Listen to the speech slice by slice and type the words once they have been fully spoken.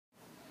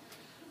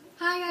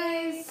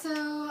guys,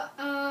 so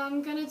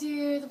I'm gonna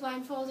do the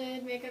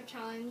blindfolded makeup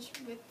challenge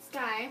with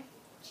Sky.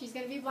 She's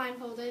gonna be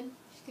blindfolded.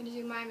 She's gonna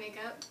do my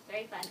makeup.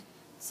 Very fun.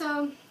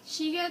 So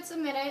she gets a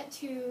minute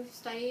to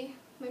study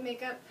my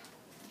makeup.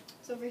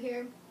 It's over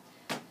here.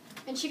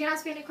 And she can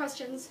ask me any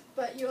questions,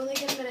 but you only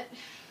get a minute.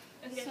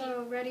 Okay.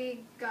 So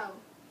ready, go.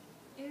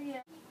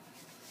 Yeah.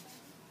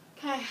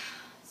 Okay,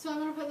 so I'm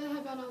gonna put the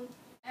headband on.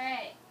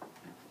 Alright.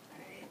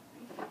 Alright.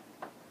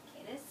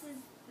 Okay, this is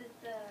the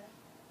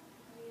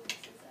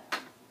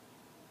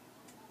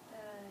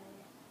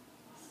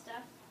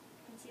stuff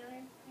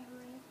concealer, I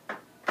believe. I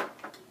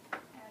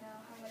don't know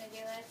how I'm gonna do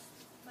this.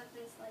 Put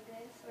this like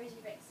this. Where's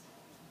your face?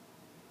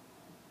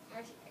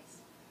 Where's your face?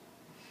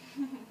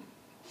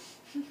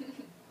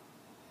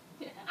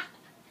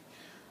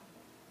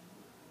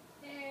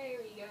 There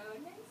we go.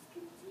 Nice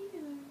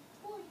concealer.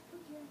 Oh,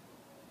 put your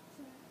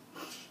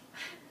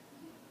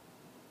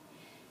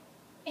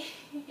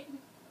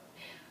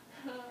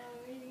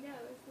where'd you go?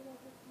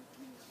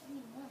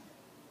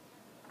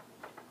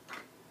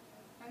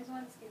 I just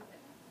want to scoop it.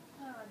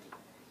 Oh,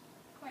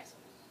 come on.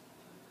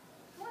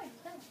 Come on,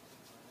 it's done.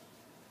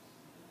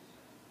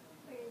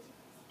 Where is your face?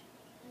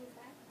 What is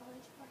that? Oh,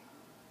 it's your forehead.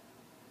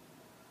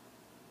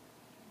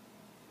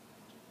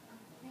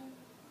 Okay.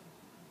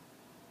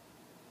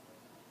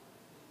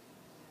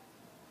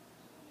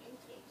 I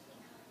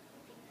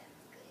think that's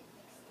good.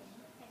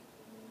 Next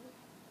thing.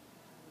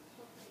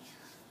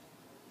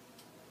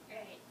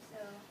 Alright, so.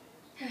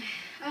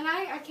 And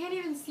I can't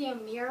even see a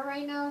mirror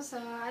right now, so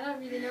I don't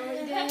really know what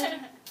you did.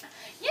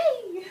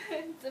 Yay!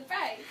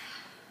 Surprise!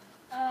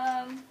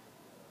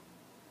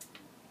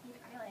 Need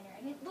eyeliner.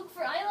 I didn't look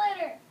for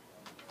eyeliner!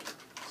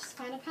 Just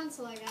find a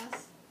pencil, I guess.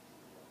 Is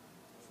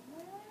it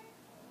eyeliner?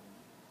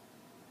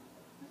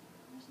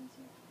 Where's your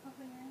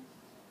eyes?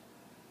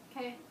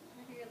 Okay.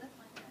 Where's your lip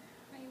liner?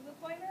 Are you lip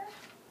liner?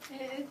 I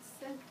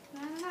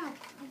don't know.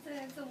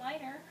 It's a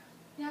liner.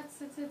 Yeah, it's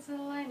a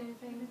liner What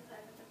thing. is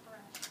that? It's a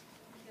brush.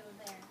 Go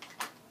there.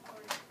 Or,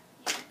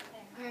 yeah,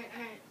 there.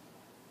 Alright.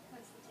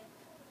 What's the tip?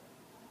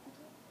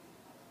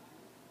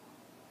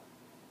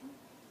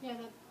 Yeah,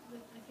 that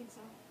I think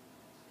so.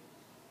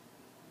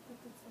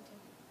 That's the tip.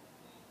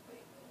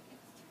 Wait,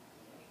 it's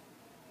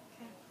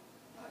Okay.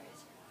 where is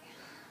your eye?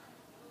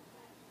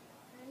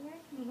 Right here?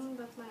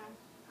 That's my arm.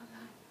 Oh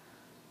god.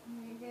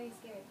 You're very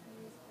scared.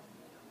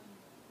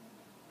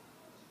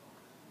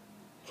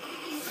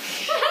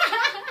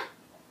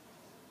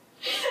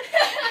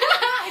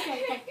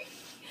 Okay.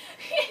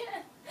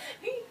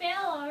 We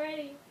fail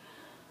already.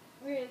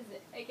 Where is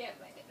it? I can't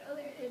find it. Oh,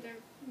 there it is.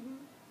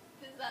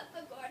 Is that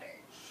the corner?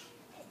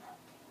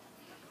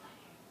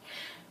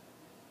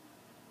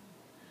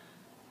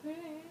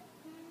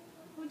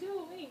 We'll do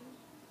a wing.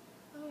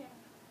 Oh yeah.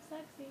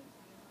 Sexy.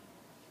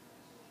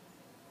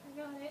 I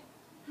got it.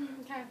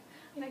 Okay.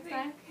 Next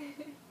time.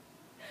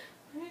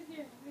 Where's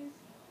your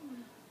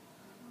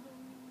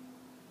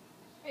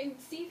I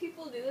see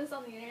people do this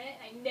on the internet.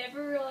 I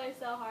never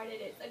realized how hard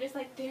it is. I'm just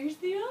like, there's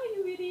the eye,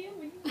 you idiot.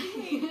 What are you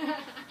doing?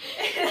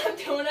 I'm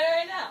doing it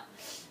right now.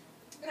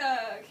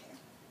 Okay.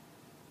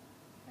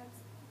 That's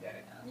good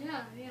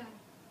enough. Yeah.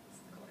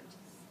 It's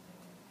gorgeous.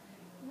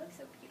 It looks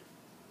so beautiful.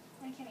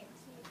 I can't even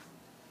see it.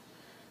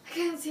 I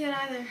can't see it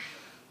either.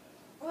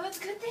 Well, it's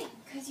a good thing,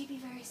 because you'd be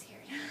very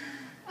scared.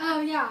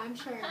 Oh yeah, I'm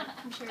sure.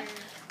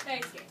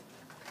 Very scared.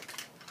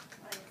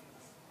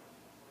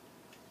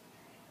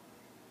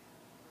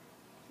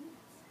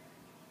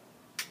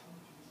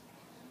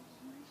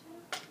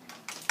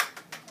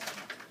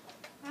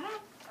 I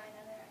don't. Find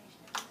other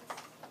eyeshadows.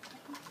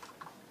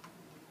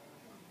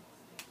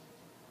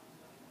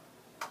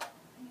 I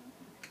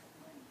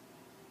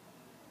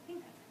think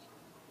that's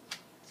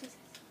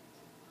eyeshadow.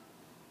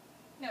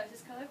 No, is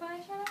this colorful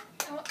eyeshadow?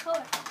 Oh, what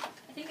color?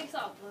 I think I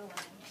saw a blue one.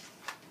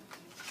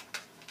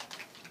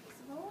 Is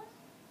the blue one?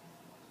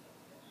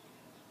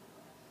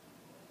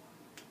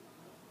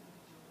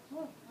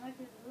 Oh, I like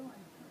this blue one. I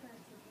thought it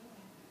was the blue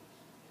one.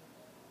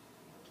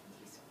 Can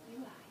use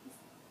blue eyes.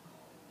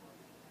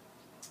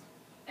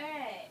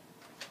 Alright.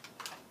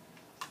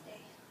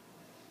 Stay.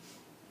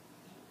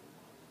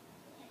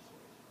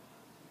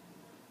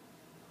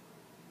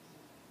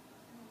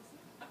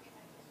 Okay.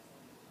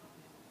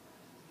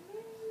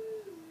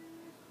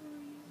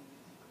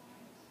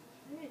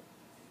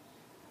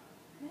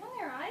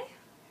 Another eye?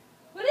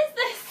 What is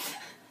this?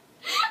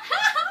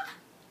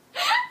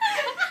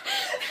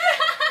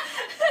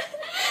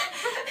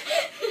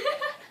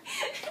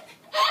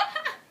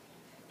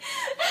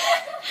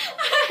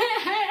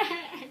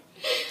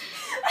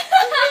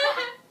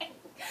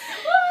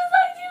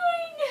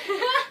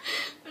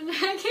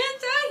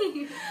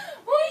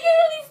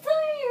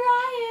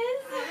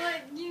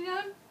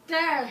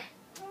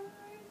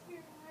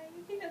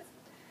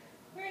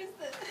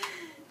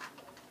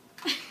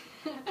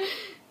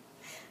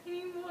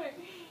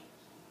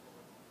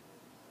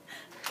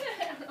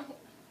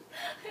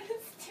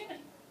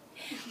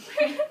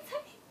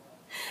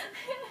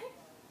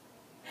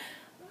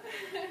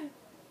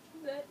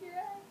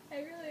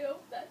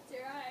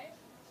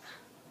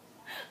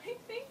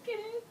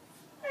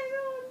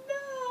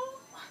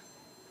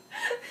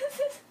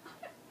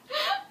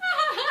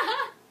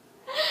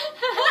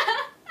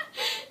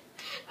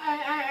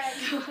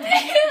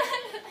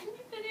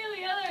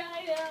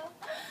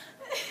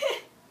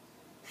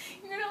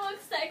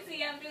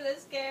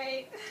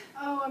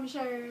 know, I'm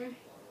sure.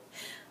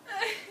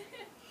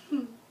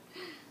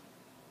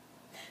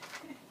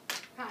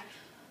 Hi.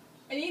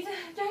 I need the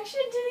direction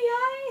to the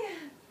eye.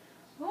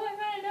 Oh, I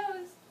found a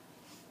nose.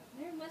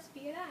 There must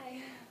be an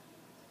eye.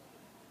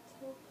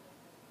 So,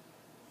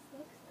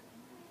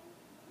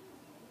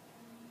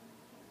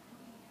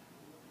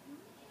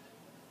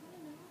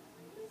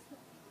 this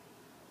looks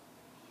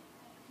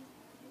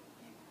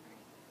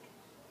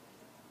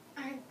like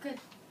an eye. Alright, good.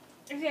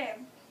 Okay.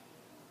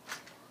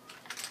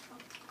 I'll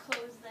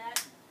close that.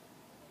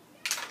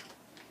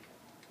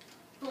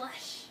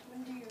 Blush.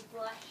 I'm gonna do your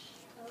blush.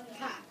 Oh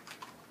yeah. Ha.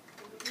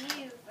 I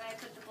believe I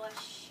put the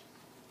blush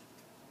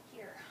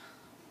here.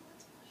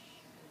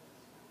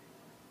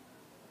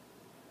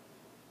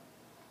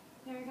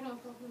 There, I can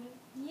open it.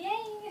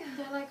 Yay!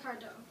 They're like hard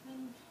to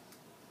open.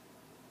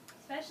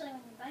 Especially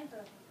when you're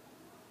blindfolded.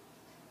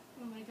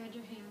 Oh my god,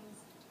 your hands.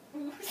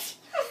 Is it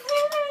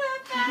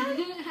that bad? Is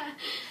it that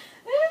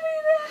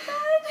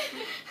bad?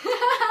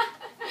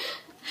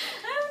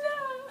 Oh no!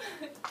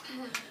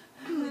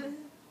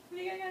 I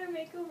think I got a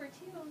makeover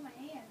too on my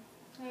hands.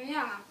 Oh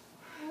yeah.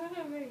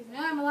 Amazing.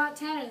 Yeah, I'm a lot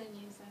tanner than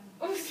you, so.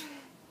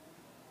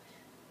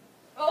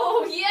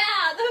 Oh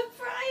yeah, the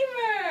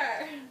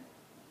primer!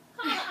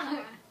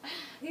 I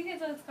think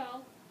that's what it's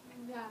called.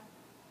 Yeah.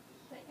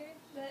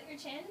 Is that your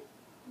chin?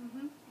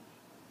 Mm-hmm.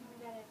 We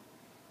got it.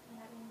 And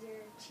that means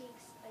your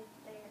cheeks right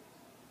there.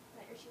 Is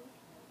that your cheek?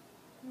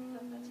 Oh,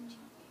 that's your cheek.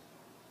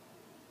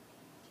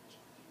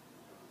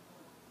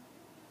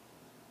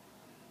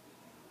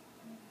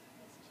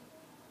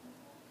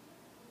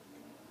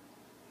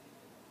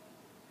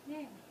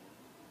 There.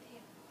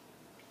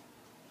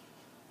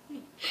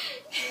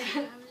 Yeah,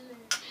 I'm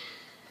sure.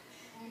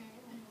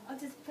 I'll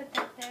just put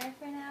that there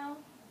for now.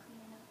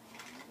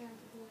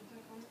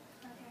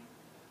 Okay.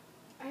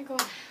 Alright, go.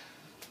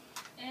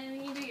 And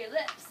when you do your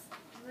lips, I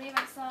believe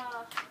I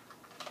saw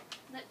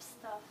lip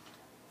stuff.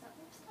 Is that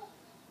lip stuff?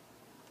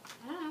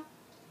 I don't know.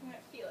 I'm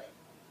gonna feel it.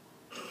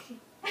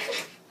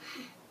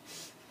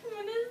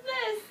 What is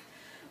this?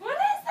 What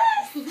is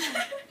this?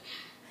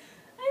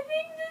 I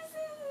think this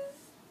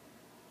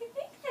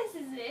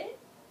is it.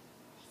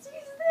 What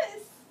is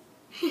this?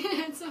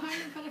 It's so hard to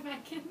put it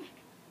back in there.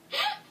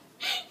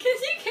 Because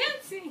you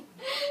can't see.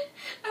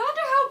 I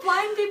wonder how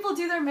blind people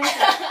do their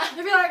makeup.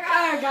 They'd be like,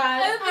 oh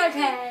god,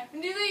 okay. Do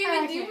they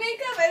even do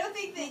makeup? I don't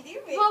think they do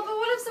makeup. Well, but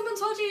what if someone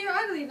told you you're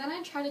ugly? Then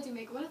I'd try to do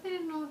makeup. What if they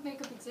didn't know if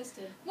makeup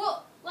existed?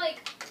 Well,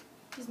 like,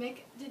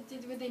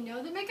 Would they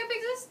know that makeup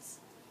exists?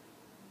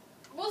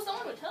 well,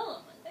 someone would tell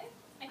them, wouldn't they?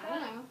 I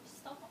don't know.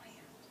 Stuff on my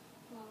hand.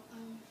 Well,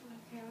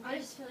 okay. I'll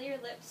just fill your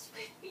lips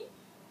with me.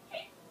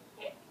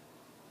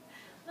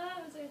 Oh,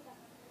 it was weird.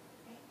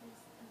 Right,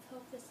 let's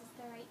hope this is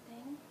the right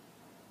thing.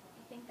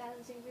 I think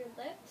those are your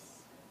lips.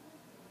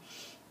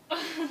 I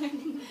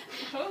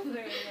hope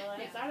they're your lips.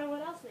 Yeah. I don't know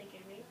what else they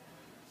could be.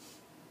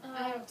 I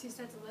have 2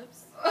 sets of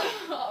lips.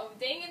 Oh,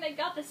 dang it, I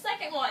got the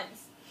second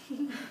ones. There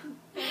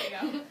we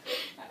go.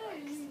 That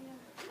works.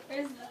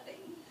 Where's the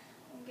thing?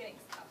 I'm getting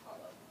stuff all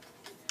over.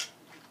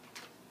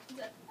 Is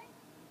that the thing?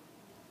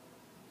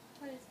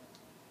 What is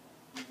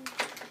it?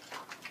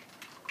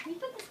 Can you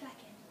put this back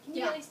in? Can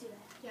you Yeah. at least do that?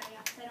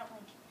 Yeah. So I don't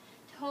like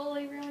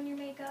totally ruin your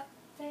makeup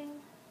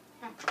thing.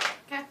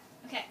 Okay.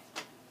 Okay.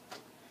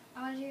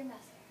 I want to do your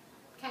mascara.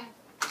 Okay.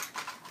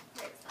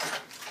 There's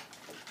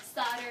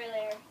solder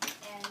there,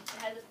 and it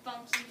has a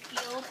funky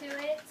feel to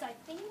it, so I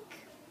think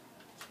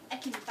I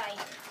can find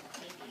it,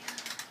 maybe.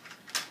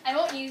 I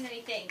won't use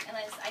anything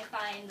unless I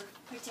find the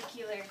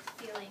particular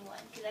feeling one,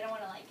 because I don't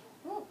want to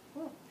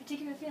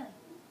particular feeling.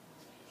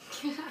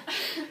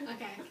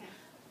 Okay.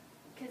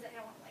 Because I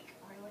don't want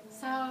ruin them.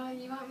 So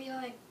you want me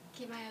to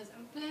keep my eyes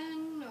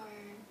open or?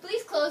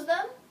 Please close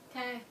them.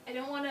 Okay. I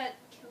don't want to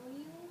kill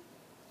you.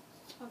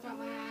 Poke out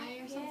my eye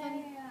or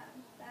something? Yeah.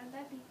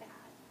 That'd be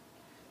bad.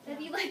 That'd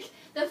be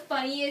the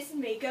funniest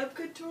makeup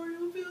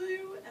tutorial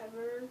video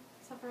ever.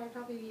 Except for I'd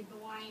probably be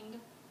blind.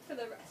 For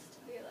the rest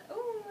of your life.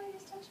 Oh, I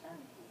just touched that.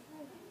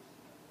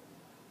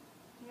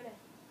 I'm gonna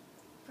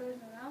put it in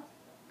my mouth.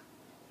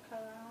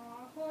 Cut it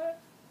off for it.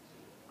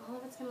 All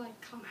of it's gonna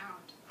come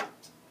out.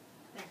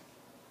 There.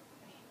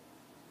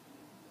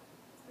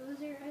 Those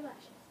are your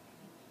eyelashes.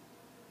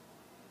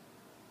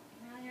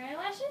 Now your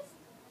eyelashes?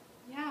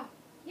 Yeah.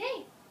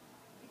 Yay!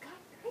 You got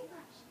your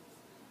eyelashes.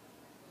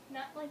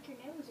 Not like your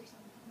nose or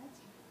something. That's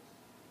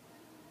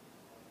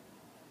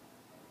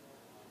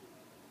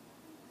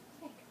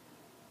fake.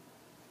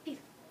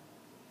 Beautiful.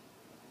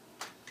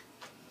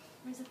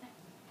 Where's the thing?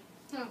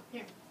 Oh,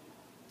 here.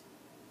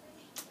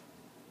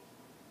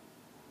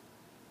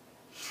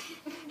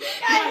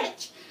 Got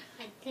it!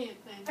 I can't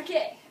think.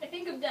 Okay, I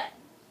think I'm done.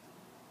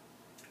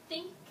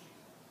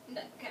 I'm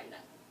done. Okay, I'm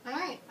done.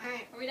 Alright.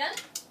 Are we done?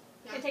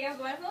 Yeah. Can I take off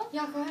the blindfold?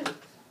 Yeah, go ahead.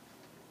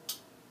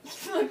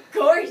 You look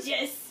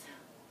gorgeous.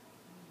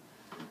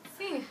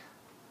 See.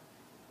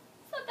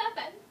 It's not that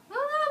bad. No,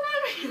 not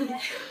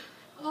really.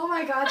 Oh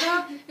my god,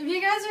 though. If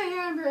you guys are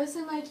here in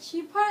person,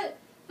 she put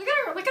look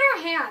at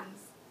her hands.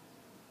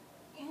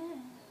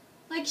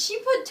 Yeah. She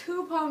put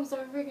 2 pumps of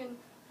freaking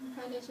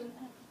foundation.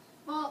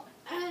 Well,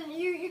 and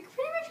you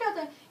pretty much got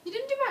the. You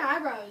didn't do my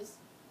eyebrows.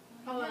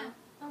 Oh well. Yeah.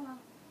 Oh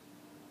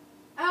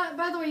well.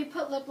 By the way, you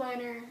put lip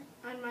liner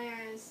on my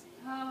eyes.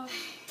 Oh.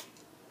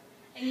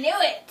 I knew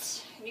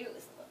it. I knew it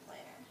was the lip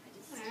liner. I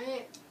just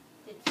Alright.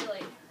 didn't feel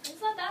like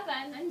it's not that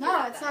bad. I didn't do No,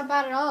 that it's bad. not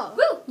bad at all.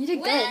 Woo! You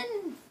did Win!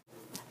 good.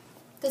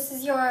 This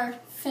is your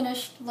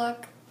finished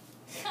look.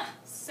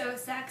 So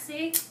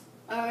sexy.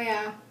 Oh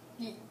yeah.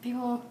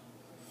 People.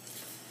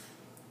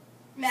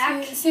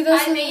 Mac, See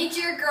this? I made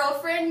your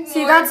girlfriend more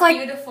See, that's like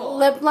beautiful.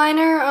 lip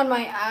liner on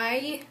my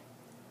eye.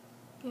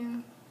 Yeah.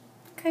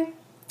 Okay.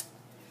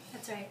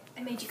 That's right.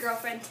 I made your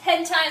girlfriend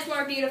 10 times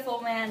more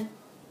beautiful, man.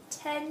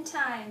 10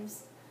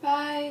 times.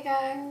 Bye,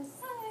 guys.